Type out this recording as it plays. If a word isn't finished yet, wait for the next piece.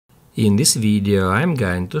In this video I'm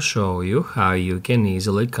going to show you how you can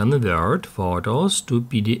easily convert photos to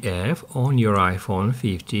PDF on your iPhone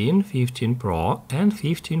 15, 15 Pro and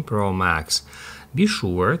 15 Pro Max. Be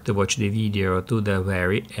sure to watch the video to the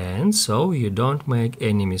very end so you don't make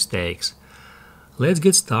any mistakes. Let's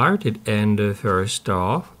get started, and first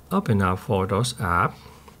off, open up Photos app,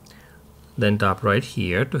 then tap right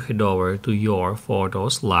here to head over to your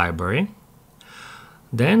Photos library.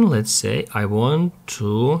 Then let's say I want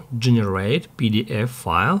to generate PDF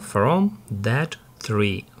file from that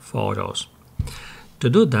 3 photos. To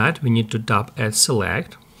do that, we need to tap at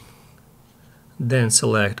Select, then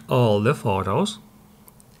select all the photos,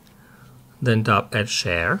 then tap at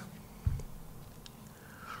Share,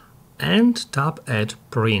 and tap at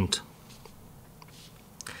Print.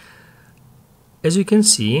 As you can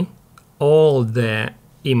see, all the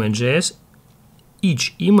images,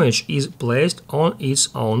 each image is placed on its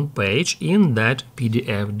own page in that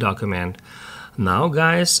PDF document. Now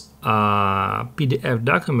guys, PDF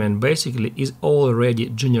document basically is already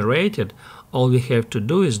generated. All we have to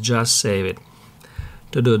do is just save it.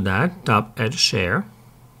 To do that, tap at Share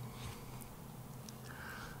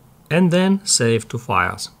and then Save to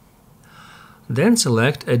Files. Then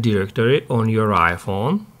select a directory on your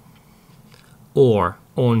iPhone or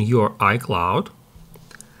on your iCloud,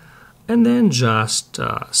 and then just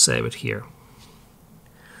save it here.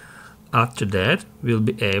 After that, we'll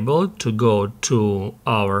be able to go to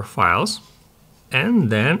our files, and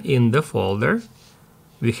then in the folder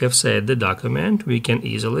we have saved the document, we can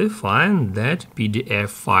easily find that PDF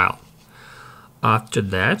file. After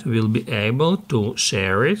that, we'll be able to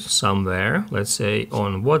share it somewhere, let's say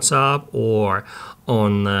on WhatsApp or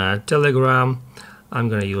on Telegram. I'm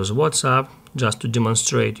gonna use WhatsApp just to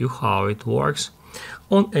demonstrate you how it works.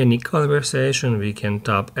 On any conversation, we can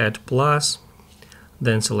tap at plus,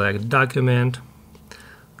 then select Document,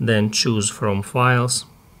 then choose from Files.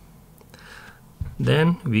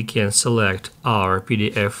 Then we can select our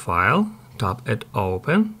PDF file, tap at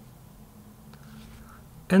Open,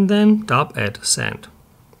 and then tap at Send.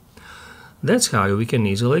 That's how we can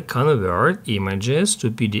easily convert images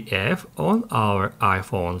to PDF on our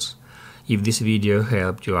iPhones. If this video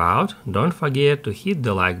helped you out, don't forget to hit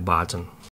the like button.